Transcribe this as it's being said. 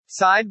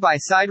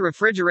Side-by-side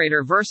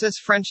refrigerator versus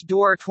French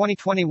door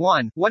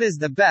 2021, what is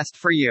the best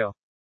for you?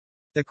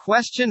 The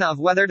question of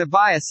whether to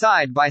buy a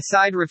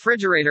side-by-side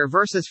refrigerator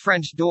versus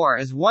French door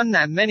is one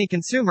that many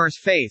consumers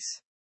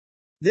face.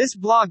 This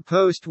blog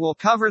post will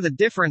cover the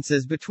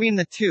differences between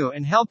the two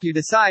and help you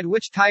decide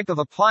which type of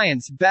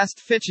appliance best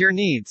fits your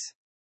needs.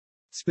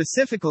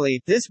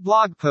 Specifically, this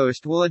blog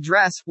post will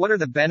address what are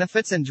the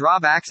benefits and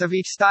drawbacks of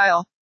each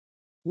style?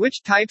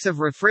 Which types of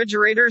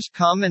refrigerators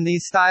come in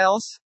these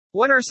styles?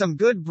 What are some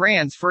good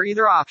brands for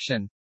either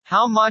option?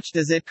 How much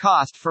does it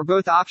cost for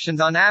both options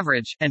on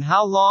average, and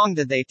how long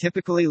do they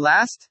typically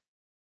last?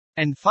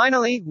 And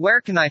finally,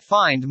 where can I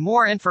find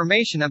more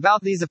information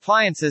about these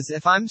appliances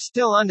if I'm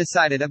still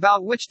undecided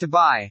about which to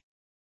buy?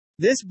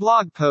 This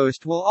blog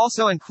post will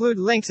also include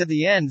links at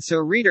the end so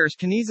readers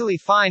can easily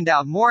find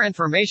out more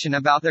information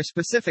about their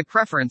specific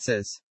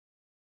preferences.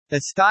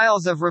 The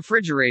styles of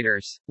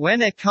refrigerators.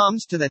 When it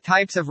comes to the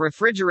types of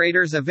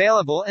refrigerators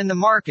available in the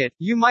market,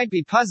 you might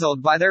be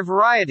puzzled by their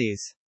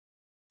varieties.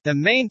 The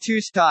main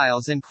two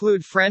styles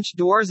include French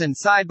doors and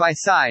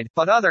side-by-side,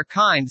 but other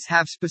kinds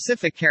have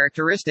specific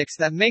characteristics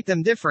that make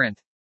them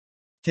different.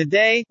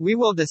 Today, we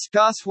will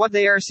discuss what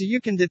they are so you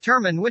can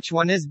determine which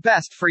one is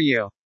best for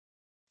you.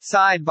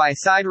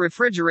 Side-by-side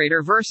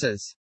refrigerator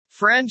versus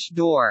French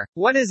door.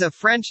 What is a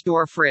French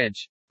door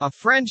fridge? A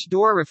French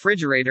door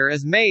refrigerator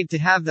is made to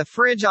have the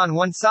fridge on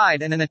one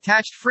side and an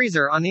attached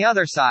freezer on the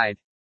other side.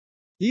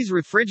 These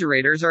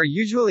refrigerators are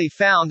usually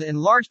found in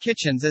large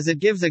kitchens as it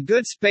gives a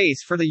good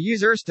space for the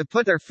users to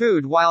put their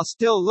food while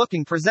still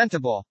looking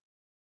presentable.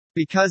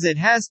 Because it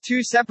has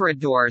two separate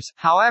doors,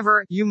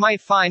 however, you might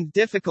find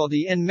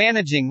difficulty in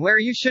managing where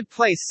you should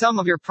place some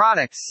of your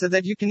products so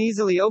that you can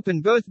easily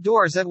open both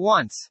doors at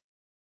once.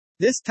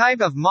 This type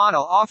of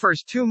model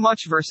offers too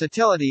much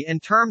versatility in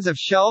terms of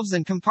shelves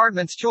and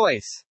compartments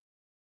choice.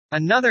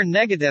 Another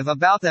negative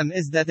about them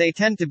is that they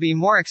tend to be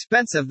more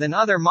expensive than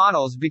other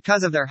models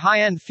because of their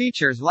high-end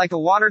features like a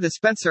water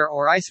dispenser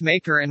or ice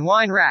maker and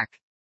wine rack.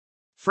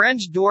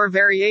 French door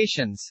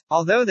variations.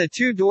 Although the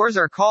two doors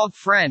are called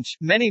French,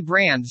 many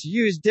brands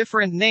use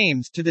different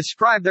names to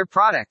describe their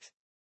product.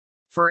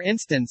 For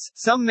instance,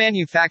 some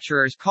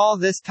manufacturers call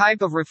this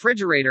type of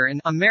refrigerator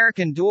an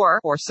American door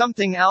or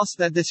something else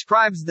that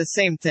describes the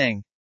same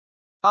thing.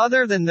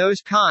 Other than those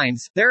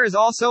kinds, there is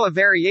also a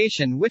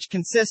variation which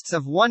consists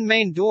of one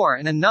main door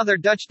and another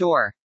Dutch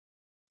door.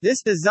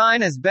 This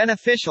design is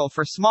beneficial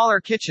for smaller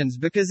kitchens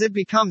because it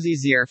becomes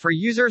easier for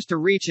users to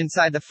reach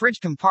inside the fridge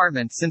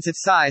compartment since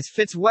its size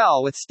fits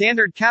well with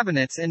standard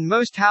cabinets in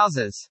most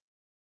houses.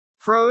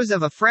 Pros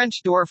of a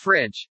French door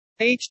fridge.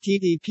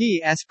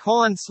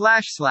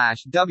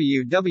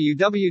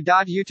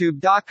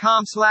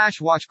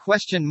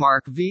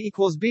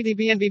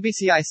 https://www.youtube.com/watch?v=bdb and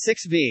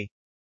bbci6v.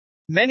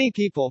 Many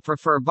people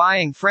prefer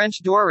buying French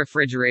door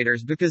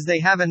refrigerators because they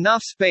have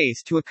enough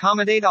space to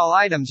accommodate all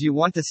items you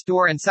want to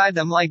store inside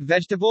them like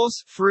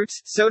vegetables,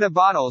 fruits, soda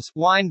bottles,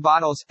 wine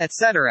bottles,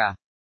 etc.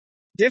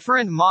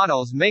 Different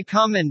models may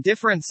come in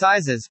different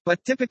sizes,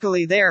 but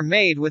typically they are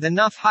made with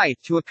enough height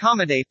to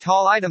accommodate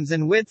tall items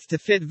and width to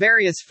fit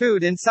various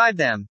food inside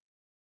them.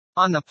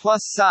 On the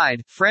plus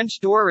side, French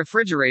door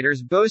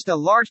refrigerators boast a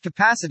large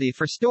capacity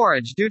for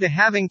storage due to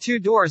having two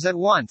doors at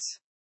once.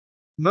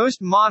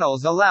 Most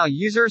models allow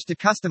users to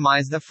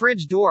customize the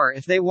fridge door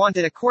if they want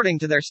it according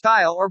to their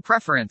style or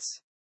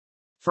preference.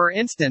 For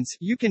instance,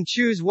 you can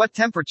choose what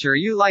temperature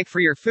you like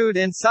for your food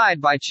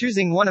inside by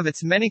choosing one of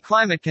its many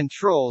climate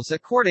controls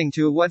according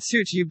to what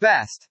suits you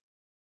best.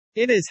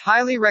 It is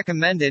highly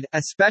recommended,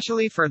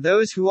 especially for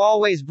those who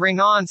always bring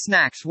on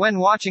snacks when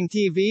watching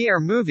TV or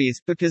movies,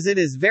 because it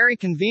is very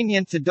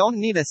convenient to don't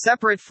need a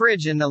separate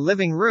fridge in the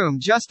living room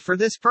just for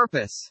this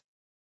purpose.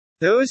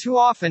 Those who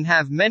often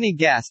have many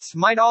guests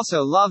might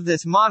also love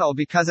this model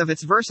because of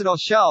its versatile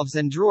shelves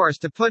and drawers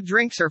to put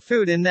drinks or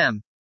food in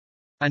them.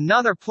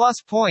 Another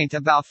plus point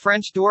about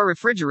French door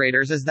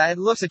refrigerators is that it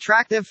looks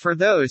attractive for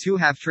those who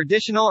have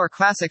traditional or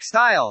classic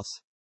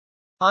styles.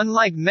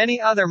 Unlike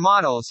many other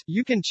models,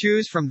 you can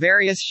choose from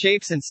various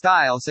shapes and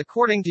styles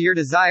according to your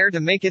desire to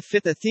make it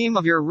fit the theme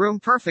of your room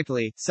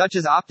perfectly, such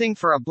as opting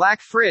for a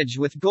black fridge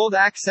with gold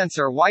accents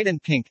or white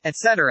and pink,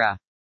 etc.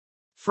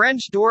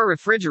 French door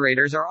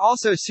refrigerators are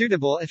also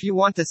suitable if you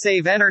want to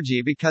save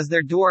energy because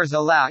their doors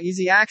allow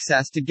easy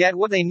access to get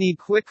what they need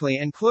quickly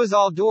and close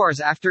all doors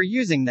after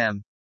using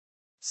them.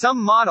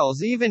 Some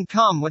models even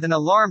come with an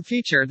alarm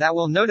feature that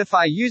will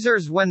notify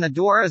users when the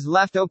door is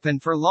left open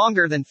for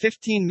longer than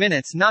 15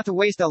 minutes not to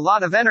waste a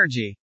lot of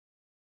energy.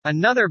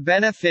 Another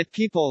benefit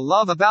people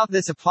love about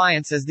this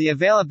appliance is the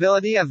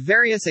availability of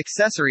various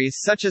accessories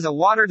such as a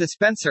water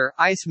dispenser,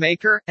 ice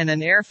maker, and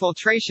an air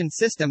filtration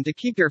system to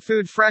keep your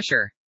food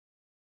fresher.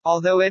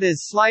 Although it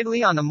is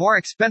slightly on the more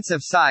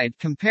expensive side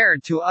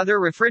compared to other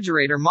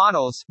refrigerator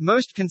models,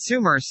 most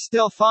consumers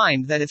still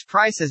find that its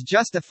price is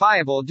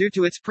justifiable due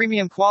to its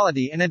premium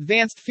quality and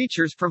advanced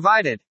features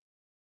provided.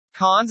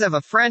 Cons of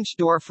a French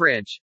door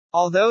fridge.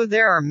 Although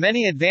there are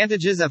many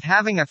advantages of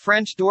having a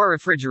French door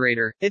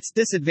refrigerator, its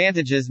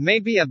disadvantages may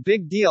be a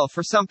big deal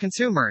for some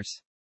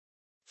consumers.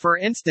 For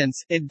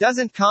instance, it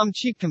doesn't come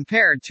cheap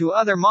compared to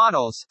other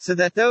models, so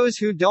that those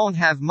who don't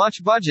have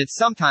much budget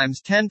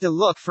sometimes tend to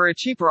look for a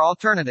cheaper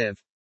alternative.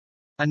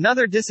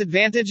 Another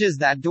disadvantage is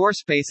that door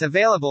space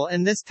available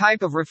in this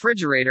type of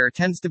refrigerator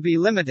tends to be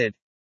limited.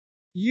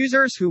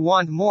 Users who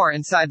want more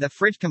inside the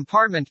fridge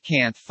compartment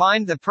can't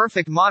find the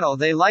perfect model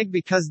they like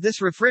because this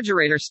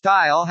refrigerator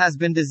style has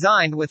been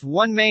designed with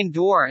one main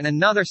door and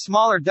another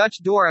smaller Dutch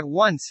door at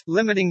once,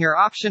 limiting your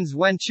options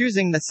when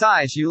choosing the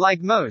size you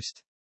like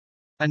most.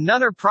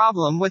 Another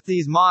problem with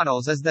these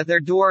models is that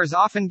their doors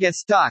often get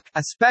stuck,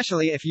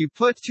 especially if you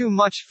put too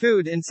much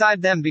food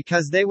inside them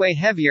because they weigh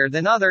heavier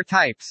than other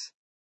types.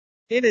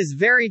 It is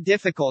very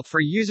difficult for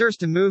users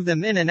to move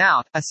them in and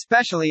out,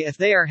 especially if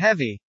they are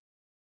heavy.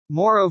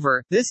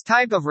 Moreover, this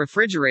type of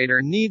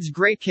refrigerator needs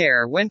great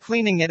care when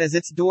cleaning it as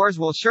its doors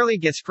will surely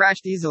get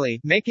scratched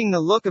easily, making the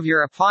look of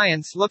your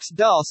appliance looks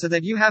dull so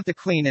that you have to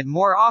clean it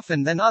more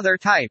often than other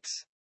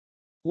types.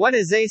 What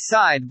is a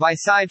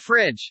side-by-side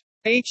fridge?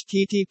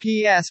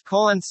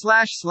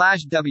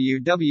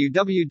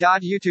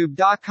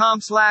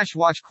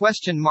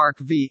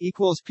 https://www.youtube.com/watch?v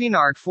equals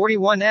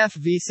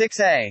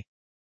PNARC41FV6A.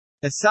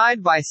 A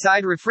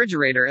side-by-side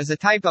refrigerator is a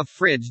type of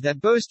fridge that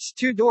boasts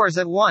two doors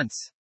at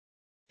once.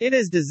 It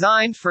is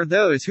designed for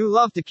those who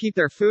love to keep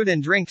their food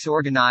and drinks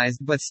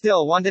organized but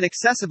still want it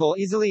accessible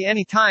easily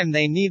anytime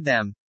they need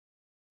them.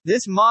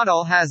 This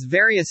model has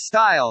various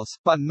styles,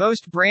 but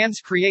most brands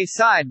create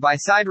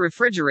side-by-side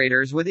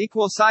refrigerators with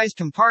equal-sized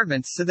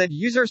compartments so that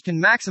users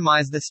can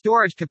maximize the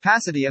storage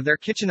capacity of their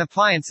kitchen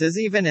appliances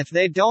even if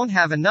they don't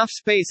have enough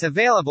space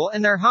available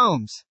in their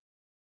homes.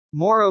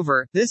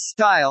 Moreover, this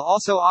style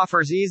also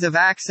offers ease of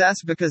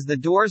access because the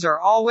doors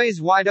are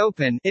always wide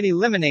open. It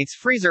eliminates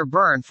freezer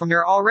burn from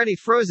your already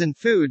frozen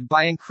food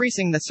by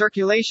increasing the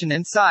circulation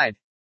inside.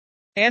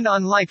 And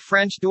unlike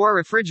French door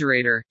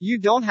refrigerator, you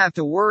don't have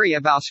to worry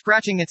about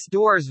scratching its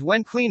doors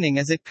when cleaning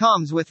as it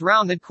comes with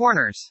rounded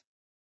corners.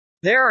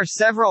 There are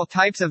several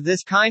types of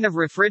this kind of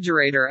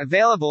refrigerator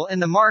available in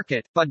the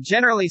market, but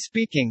generally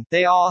speaking,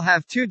 they all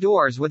have two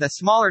doors with a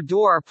smaller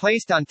door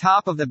placed on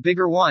top of the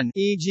bigger one,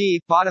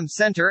 e.g., bottom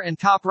center and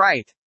top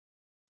right.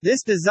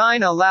 This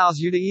design allows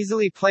you to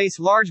easily place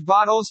large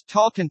bottles,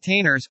 tall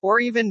containers, or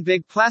even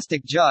big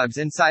plastic jugs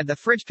inside the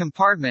fridge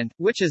compartment,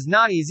 which is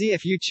not easy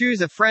if you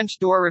choose a French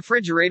door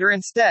refrigerator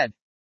instead.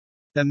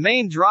 The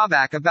main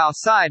drawback about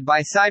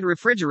side-by-side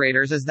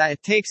refrigerators is that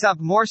it takes up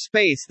more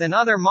space than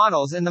other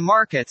models in the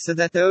market, so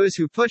that those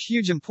who put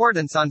huge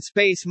importance on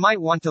space might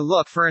want to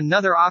look for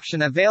another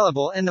option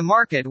available in the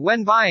market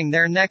when buying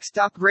their next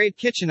upgrade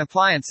kitchen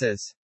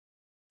appliances.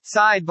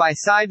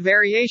 Side-by-side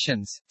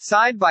variations.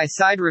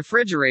 Side-by-side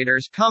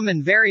refrigerators come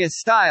in various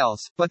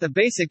styles, but the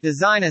basic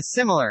design is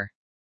similar.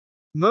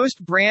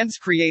 Most brands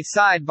create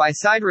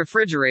side-by-side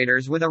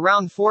refrigerators with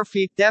around 4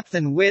 feet depth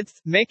and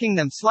width, making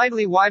them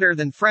slightly wider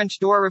than French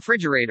door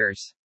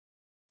refrigerators.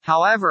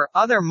 However,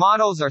 other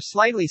models are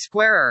slightly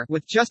squarer,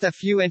 with just a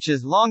few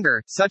inches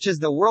longer, such as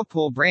the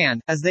Whirlpool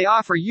brand, as they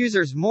offer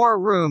users more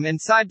room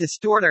inside to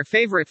store their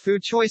favorite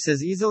food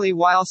choices easily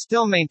while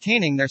still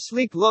maintaining their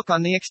sleek look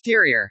on the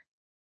exterior.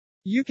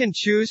 You can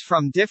choose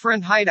from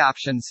different height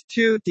options,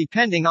 too,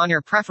 depending on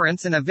your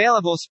preference and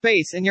available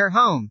space in your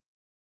home.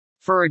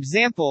 For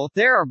example,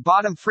 there are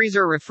bottom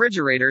freezer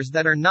refrigerators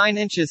that are 9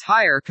 inches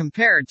higher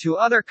compared to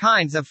other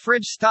kinds of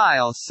fridge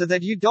styles so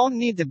that you don't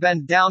need to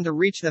bend down to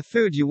reach the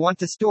food you want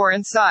to store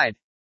inside.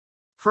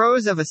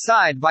 Pros of a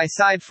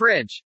side-by-side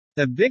fridge.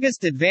 The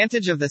biggest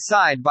advantage of the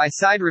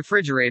side-by-side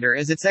refrigerator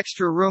is its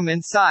extra room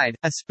inside,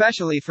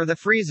 especially for the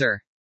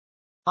freezer.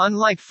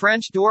 Unlike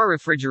French door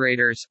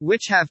refrigerators,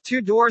 which have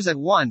two doors at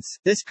once,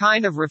 this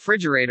kind of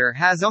refrigerator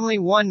has only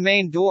one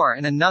main door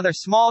and another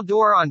small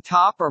door on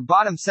top or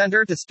bottom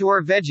center to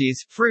store veggies,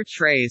 fruit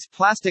trays,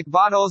 plastic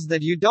bottles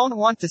that you don't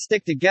want to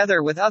stick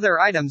together with other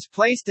items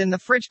placed in the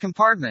fridge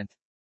compartment.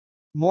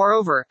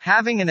 Moreover,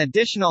 having an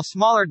additional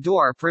smaller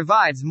door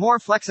provides more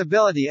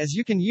flexibility as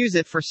you can use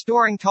it for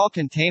storing tall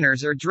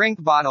containers or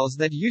drink bottles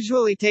that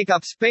usually take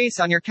up space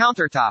on your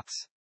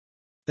countertops.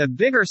 The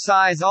bigger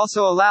size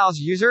also allows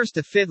users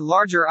to fit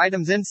larger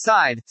items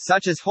inside,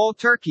 such as whole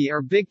turkey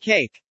or big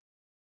cake.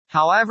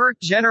 However,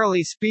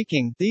 generally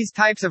speaking, these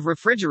types of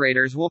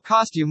refrigerators will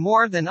cost you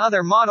more than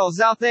other models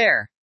out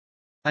there.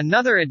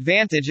 Another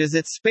advantage is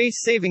its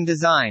space-saving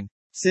design.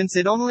 Since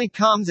it only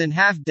comes in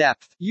half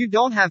depth, you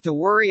don't have to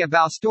worry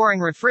about storing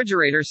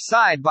refrigerators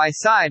side by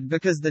side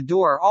because the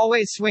door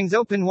always swings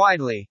open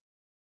widely.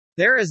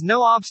 There is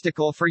no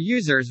obstacle for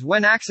users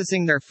when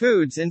accessing their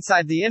foods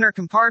inside the inner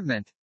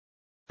compartment.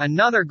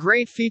 Another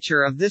great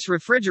feature of this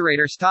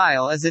refrigerator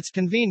style is its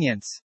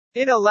convenience.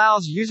 It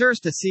allows users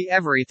to see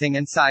everything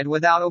inside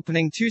without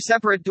opening two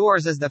separate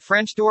doors as the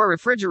French door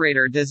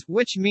refrigerator does,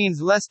 which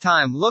means less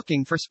time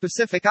looking for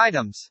specific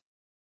items.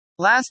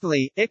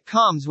 Lastly, it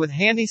comes with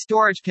handy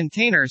storage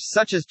containers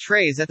such as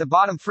trays at the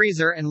bottom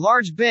freezer and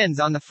large bins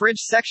on the fridge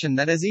section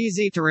that is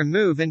easy to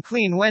remove and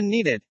clean when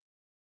needed.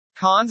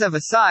 Cons of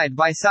a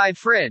side-by-side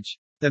fridge.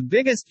 The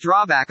biggest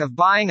drawback of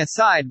buying a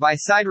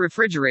side-by-side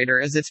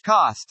refrigerator is its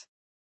cost.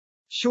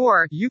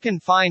 Sure, you can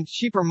find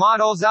cheaper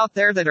models out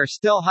there that are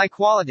still high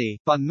quality,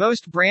 but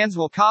most brands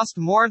will cost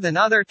more than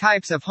other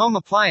types of home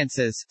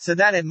appliances, so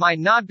that it might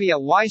not be a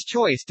wise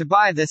choice to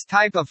buy this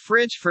type of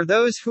fridge for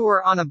those who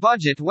are on a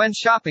budget when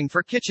shopping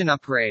for kitchen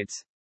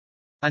upgrades.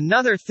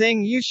 Another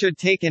thing you should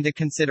take into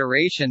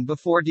consideration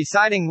before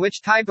deciding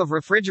which type of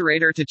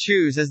refrigerator to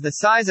choose is the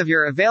size of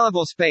your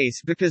available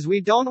space, because we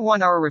don't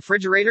want our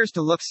refrigerators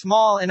to look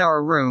small in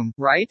our room,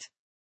 right?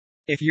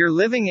 If your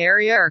living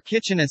area or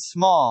kitchen is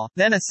small,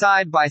 then a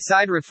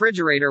side-by-side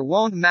refrigerator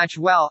won't match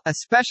well,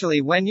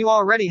 especially when you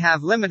already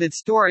have limited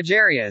storage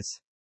areas.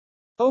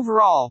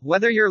 Overall,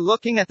 whether you're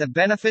looking at the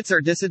benefits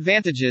or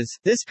disadvantages,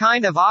 this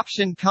kind of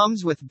option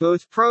comes with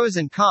both pros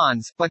and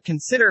cons, but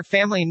consider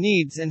family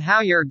needs and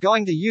how you're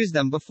going to use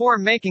them before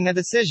making a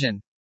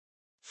decision.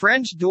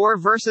 French door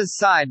versus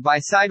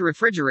side-by-side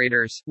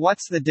refrigerators,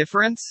 what's the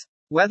difference?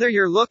 Whether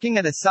you're looking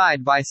at a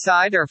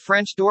side-by-side or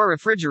French door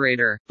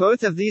refrigerator,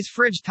 both of these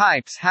fridge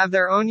types have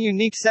their own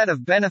unique set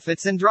of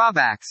benefits and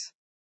drawbacks.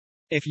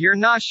 If you're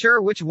not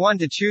sure which one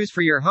to choose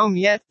for your home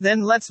yet,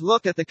 then let's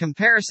look at the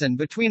comparison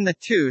between the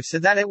two so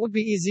that it would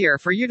be easier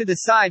for you to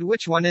decide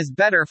which one is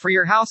better for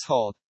your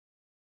household.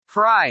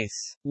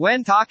 Price.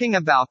 When talking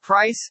about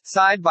price,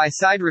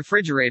 side-by-side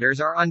refrigerators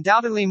are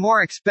undoubtedly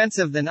more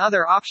expensive than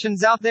other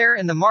options out there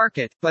in the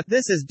market, but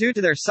this is due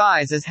to their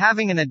size, as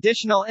having an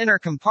additional inner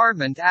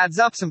compartment adds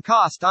up some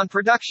cost on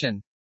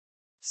production.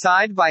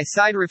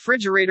 Side-by-side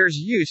refrigerators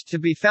used to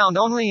be found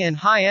only in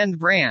high-end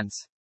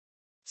brands.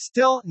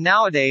 Still,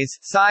 nowadays,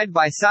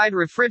 side-by-side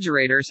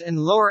refrigerators in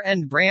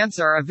lower-end brands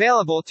are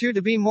available too,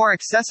 to be more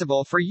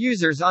accessible for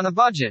users on a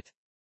budget.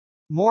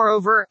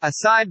 Moreover, a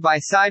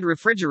side-by-side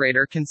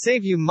refrigerator can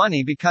save you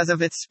money because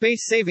of its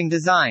space-saving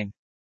design.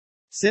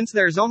 Since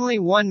there's only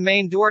one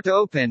main door to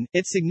open,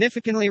 it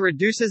significantly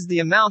reduces the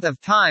amount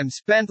of time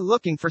spent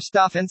looking for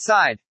stuff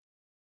inside.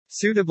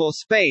 Suitable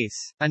space.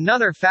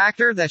 Another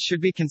factor that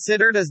should be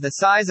considered is the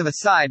size of a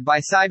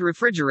side-by-side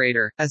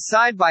refrigerator, as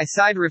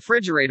side-by-side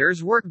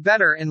refrigerators work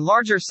better in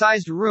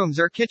larger-sized rooms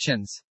or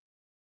kitchens.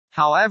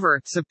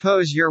 However,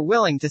 suppose you're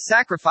willing to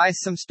sacrifice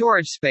some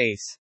storage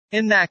space.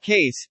 In that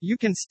case, you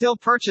can still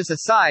purchase a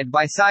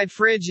side-by-side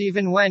fridge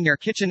even when your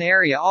kitchen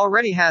area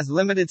already has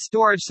limited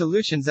storage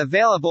solutions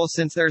available,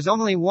 since there's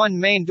only one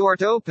main door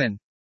to open.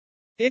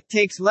 It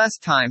takes less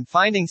time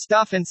finding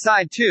stuff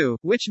inside too,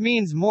 which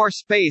means more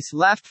space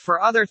left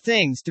for other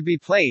things to be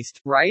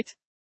placed, right?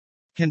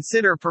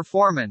 Consider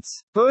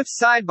performance. Both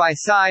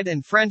side-by-side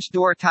and French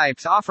door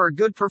types offer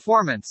good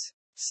performance.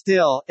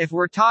 Still, if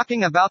we're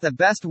talking about the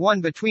best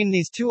one between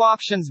these two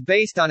options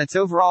based on its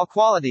overall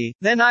quality,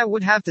 then I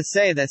would have to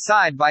say that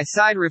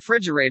side-by-side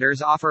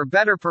refrigerators offer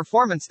better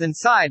performance than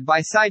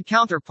side-by-side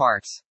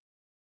counterparts.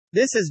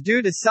 This is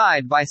due to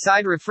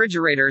side-by-side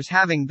refrigerators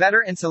having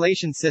better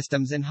insulation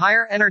systems and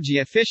higher energy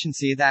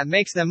efficiency that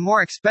makes them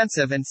more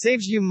expensive and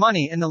saves you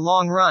money in the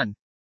long run.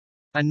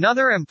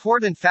 Another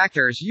important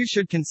factors you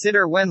should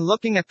consider when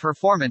looking at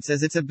performance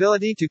is its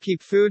ability to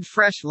keep food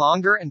fresh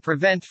longer and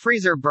prevent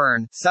freezer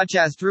burn, such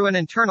as through an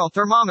internal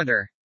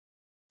thermometer.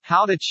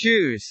 How to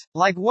choose.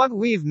 Like what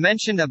we've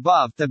mentioned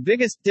above, the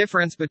biggest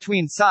difference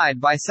between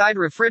side-by-side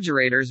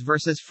refrigerators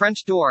versus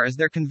French door is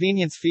their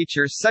convenience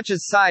features, such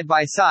as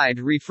side-by-side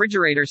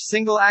refrigerators'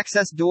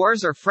 single-access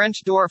doors or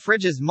French door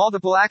fridges'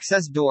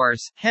 multiple-access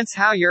doors. Hence,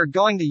 how you're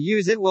going to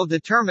use it will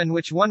determine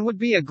which one would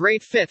be a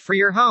great fit for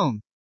your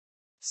home.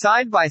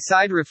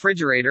 Side-by-side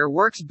refrigerator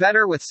works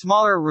better with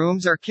smaller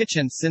rooms or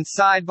kitchens, since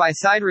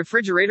side-by-side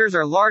refrigerators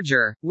are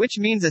larger, which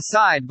means a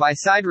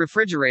side-by-side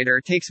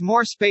refrigerator takes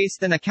more space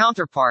than a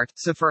counterpart,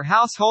 so for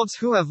households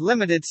who have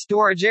limited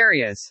storage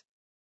areas,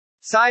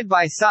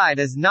 side-by-side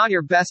is not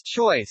your best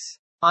choice.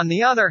 On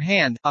the other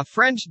hand, a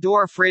French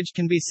door fridge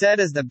can be said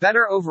as the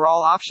better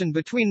overall option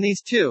between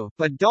these two,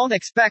 but don't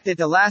expect it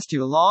to last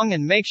you long,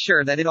 and make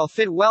sure that it'll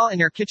fit well in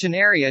your kitchen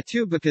area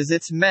too, because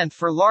it's meant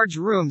for large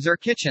rooms or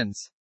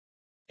kitchens.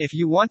 If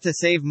you want to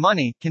save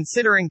money,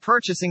 considering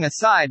purchasing a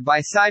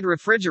side-by-side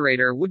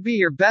refrigerator would be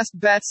your best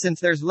bet, since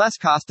there's less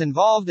cost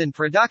involved in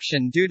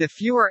production due to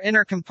fewer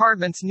inner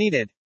compartments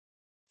needed.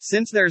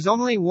 Since there's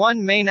only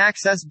one main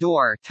access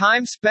door,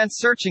 time spent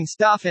searching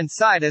stuff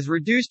inside is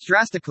reduced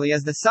drastically,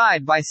 as the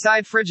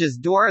side-by-side fridge's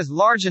door is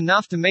large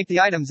enough to make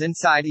the items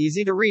inside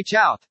easy to reach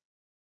out.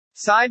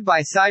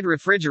 Side-by-side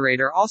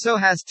refrigerator also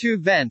has two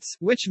vents,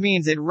 which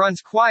means it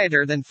runs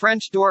quieter than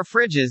French door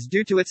fridges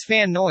due to its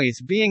fan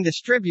noise being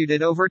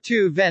distributed over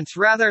two vents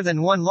rather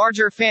than one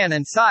larger fan,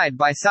 and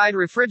side-by-side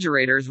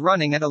refrigerators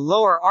running at a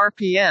lower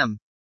RPM.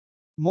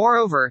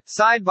 Moreover,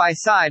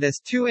 side-by-side is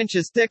 2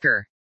 inches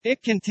thicker.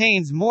 It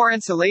contains more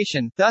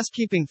insulation, thus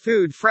keeping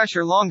food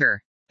fresher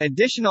longer.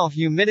 Additional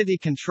humidity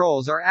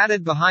controls are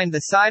added behind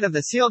the side of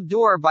the sealed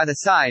door by the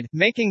side,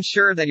 making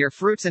sure that your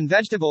fruits and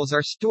vegetables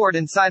are stored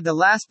inside the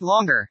last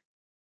longer.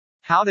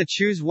 How to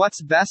choose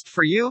what's best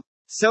for you?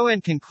 So in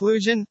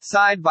conclusion,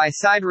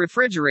 side-by-side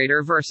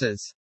refrigerator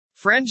versus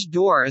French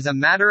door is a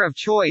matter of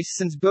choice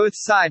since both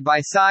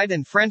side-by-side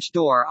and French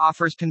door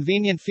offers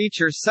convenient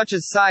features such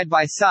as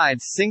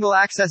side-by-sides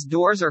single-access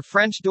doors or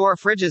French door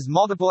fridges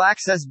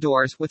multiple-access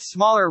doors, with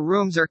smaller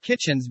rooms or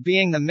kitchens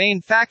being the main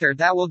factor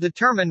that will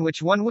determine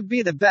which one would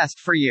be the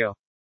best for you.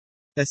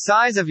 The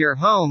size of your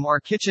home or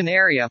kitchen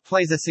area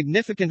plays a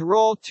significant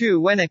role too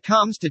when it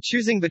comes to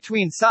choosing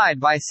between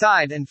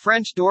side-by-side and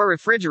French door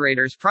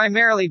refrigerators,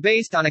 primarily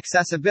based on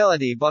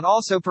accessibility but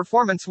also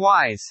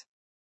performance-wise.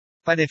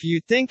 But if you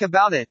think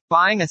about it,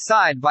 buying a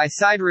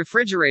side-by-side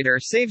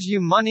refrigerator saves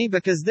you money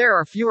because there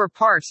are fewer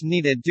parts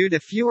needed due to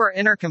fewer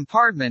inner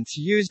compartments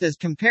used as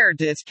compared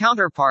to its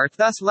counterpart,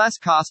 thus less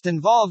cost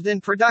involved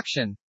in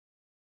production.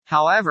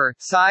 However,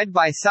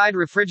 side-by-side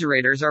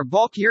refrigerators are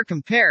bulkier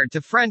compared to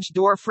French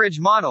door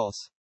fridge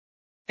models.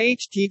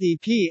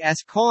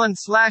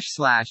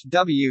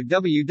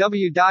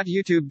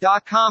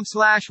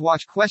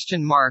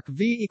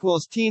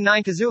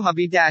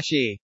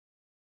 https://www.youtube.com/watch?v=t9kazuhubby-e.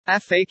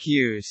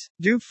 FAQs.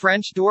 Do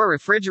French door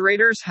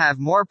refrigerators have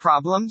more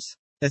problems?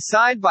 The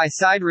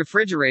side-by-side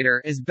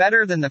refrigerator is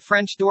better than the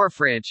French door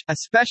fridge,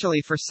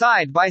 especially for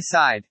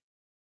side-by-side.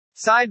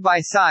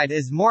 Side-by-side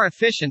is more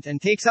efficient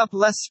and takes up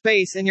less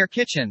space in your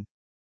kitchen.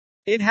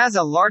 It has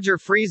a larger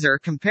freezer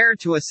compared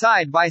to a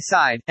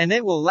side-by-side, and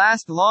it will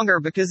last longer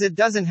because it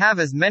doesn't have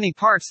as many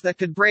parts that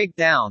could break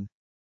down.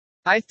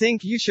 I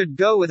think you should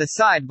go with a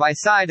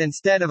side-by-side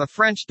instead of a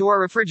French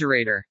door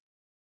refrigerator.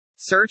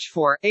 Search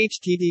for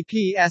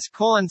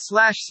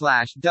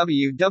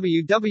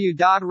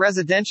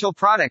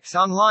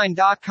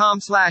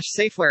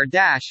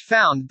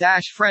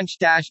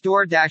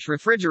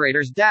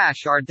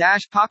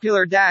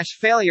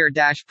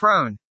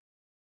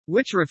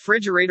Which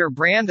refrigerator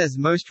brand is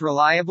most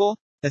reliable?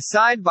 The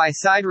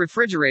side-by-side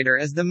refrigerator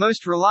is the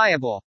most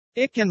reliable.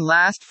 It can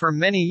last for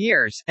many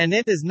years, and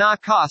it does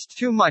not cost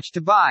too much to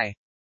buy.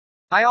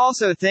 I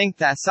also think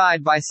that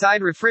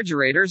side-by-side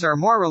refrigerators are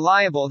more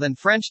reliable than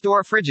French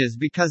door fridges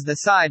because the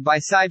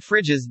side-by-side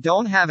fridges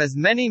don't have as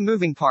many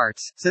moving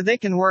parts, so they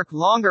can work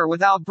longer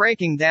without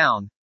breaking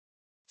down.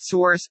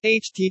 Source: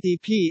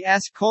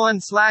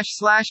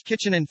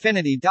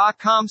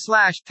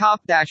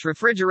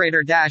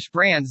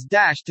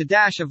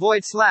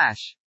 https://kitcheninfinity.com/top-refrigerator-brands-to-avoid/.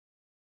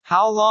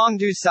 How long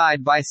do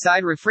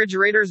side-by-side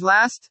refrigerators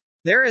last?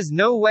 There is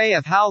no way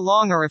of how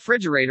long a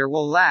refrigerator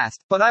will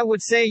last, but I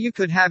would say you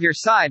could have your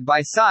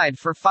side-by-side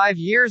for 5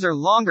 years or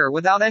longer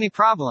without any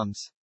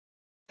problems.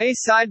 A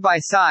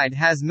side-by-side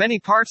has many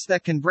parts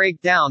that can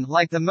break down,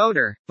 like the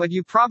motor, but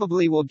you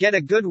probably will get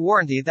a good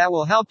warranty that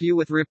will help you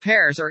with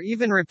repairs or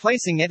even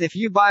replacing it if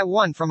you buy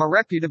one from a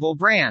reputable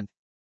brand.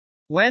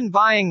 When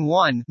buying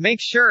one,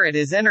 make sure it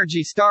is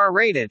ENERGY STAR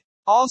rated.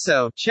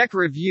 Also, check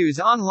reviews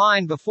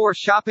online before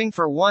shopping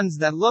for ones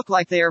that look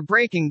like they are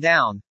breaking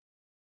down.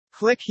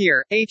 Click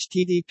here,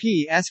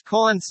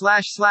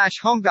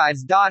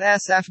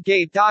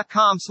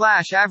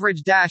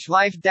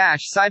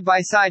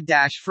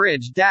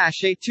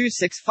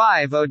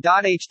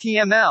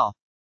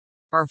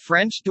 Are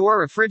French door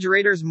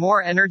refrigerators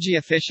more energy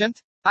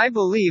efficient? I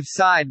believe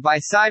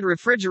side-by-side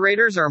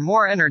refrigerators are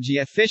more energy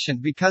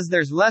efficient because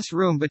there's less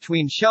room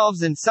between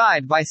shelves in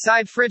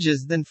side-by-side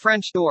fridges than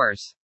French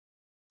doors.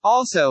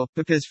 Also,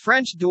 because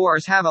French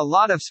doors have a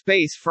lot of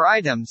space for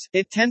items,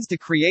 it tends to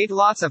create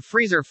lots of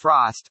freezer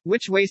frost,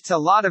 which wastes a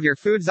lot of your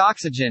food's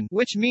oxygen,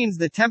 which means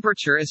the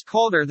temperature is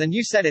colder than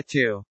you set it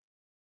to.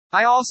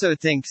 I also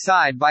think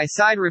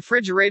side-by-side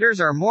refrigerators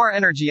are more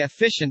energy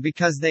efficient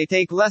because they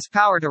take less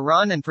power to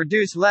run and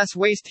produce less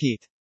waste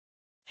heat.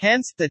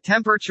 Hence, the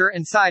temperature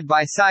in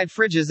side-by-side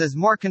fridges is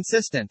more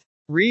consistent.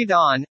 Read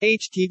on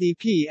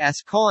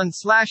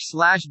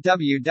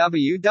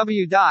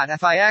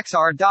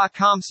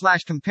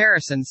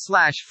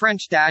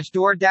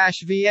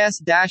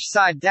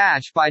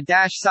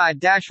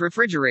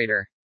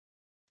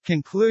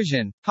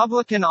Conclusion.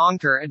 Publican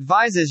Onker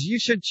advises you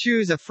should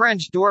choose a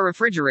French door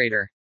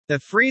refrigerator. The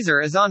freezer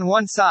is on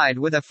one side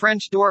with a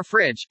French door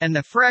fridge, and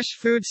the fresh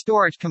food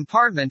storage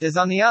compartment is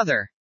on the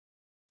other.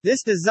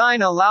 This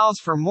design allows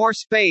for more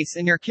space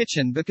in your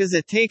kitchen because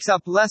it takes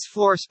up less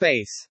floor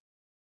space.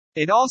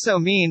 It also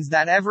means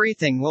that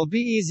everything will be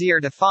easier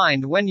to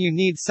find when you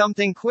need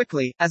something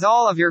quickly, as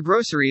all of your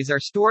groceries are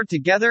stored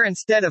together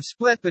instead of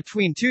split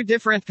between two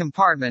different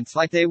compartments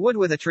like they would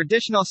with a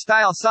traditional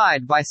style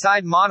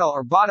side-by-side model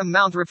or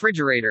bottom-mount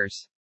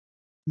refrigerators.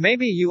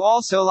 Maybe you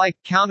also like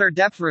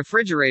counter-depth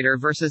refrigerator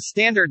versus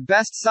standard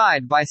best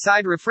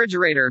side-by-side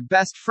refrigerator,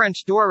 best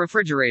French door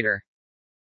refrigerator.